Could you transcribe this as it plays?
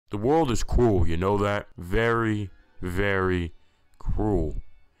The world is cruel, you know that? Very, very cruel.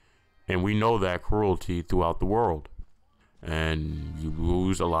 And we know that cruelty throughout the world. And you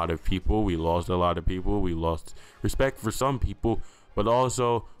lose a lot of people. We lost a lot of people. We lost respect for some people. But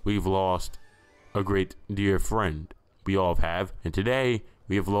also, we've lost a great dear friend. We all have. And today,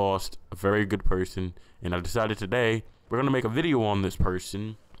 we have lost a very good person. And I decided today, we're going to make a video on this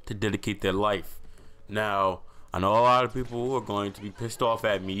person to dedicate their life. Now, I know a lot of people are going to be pissed off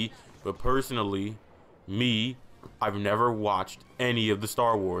at me, but personally, I've never watched any of the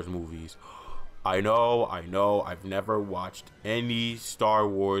Star Wars movies. I know, I've never watched any Star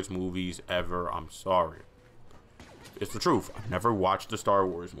Wars movies ever. I'm sorry. It's the truth. I've never watched a Star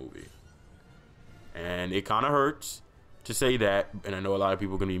Wars movie. And it kind of hurts to say that, and I know a lot of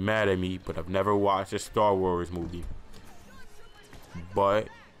people are going to be mad at me, but I've never watched a Star Wars movie. But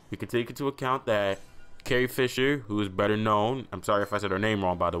we can take into account that Carrie Fisher, who is better known, I'm sorry if I said her name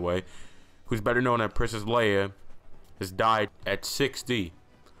wrong, by the way, who's better known as Princess Leia, has died at 60.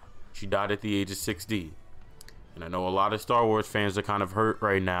 She died at the age of 60. And I know a lot of Star Wars fans are kind of hurt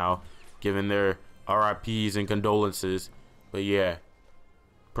right now, giving their R.I.Ps and condolences. But yeah,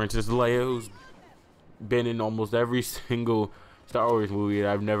 Princess Leia, who's been in almost every single Star Wars movie that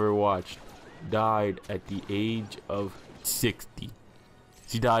I've never watched, died at the age of 60.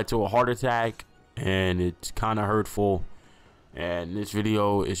 She died to a heart attack, and it's kind of hurtful. And this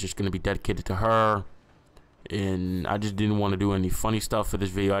video is just going to be dedicated to her. And I just didn't want to do any funny stuff for this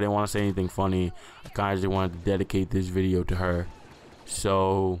video. I didn't want to say anything funny. I kind of just wanted to dedicate this video to her.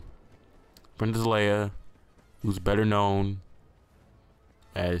 So, Princess Leia, who's better known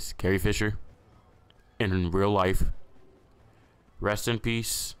as Carrie Fisher in real life, rest in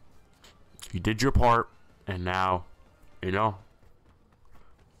peace. You did your part, and now, you know,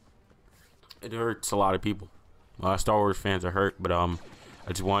 it hurts a lot of people. A lot of Star Wars fans are hurt, but I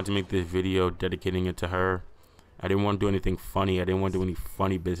just wanted to make this video dedicating it to her. I didn't want to do anything funny. I didn't want to do any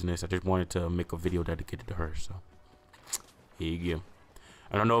funny business. I just wanted to make a video dedicated to her. So here you go.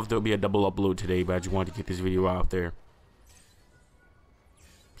 I don't know if there'll be a double upload today, but I just wanted to get this video out there.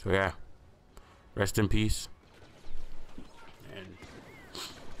 So yeah, rest in peace and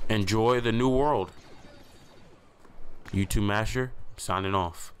enjoy the new world. YouTube Masher signing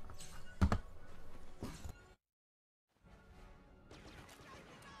off.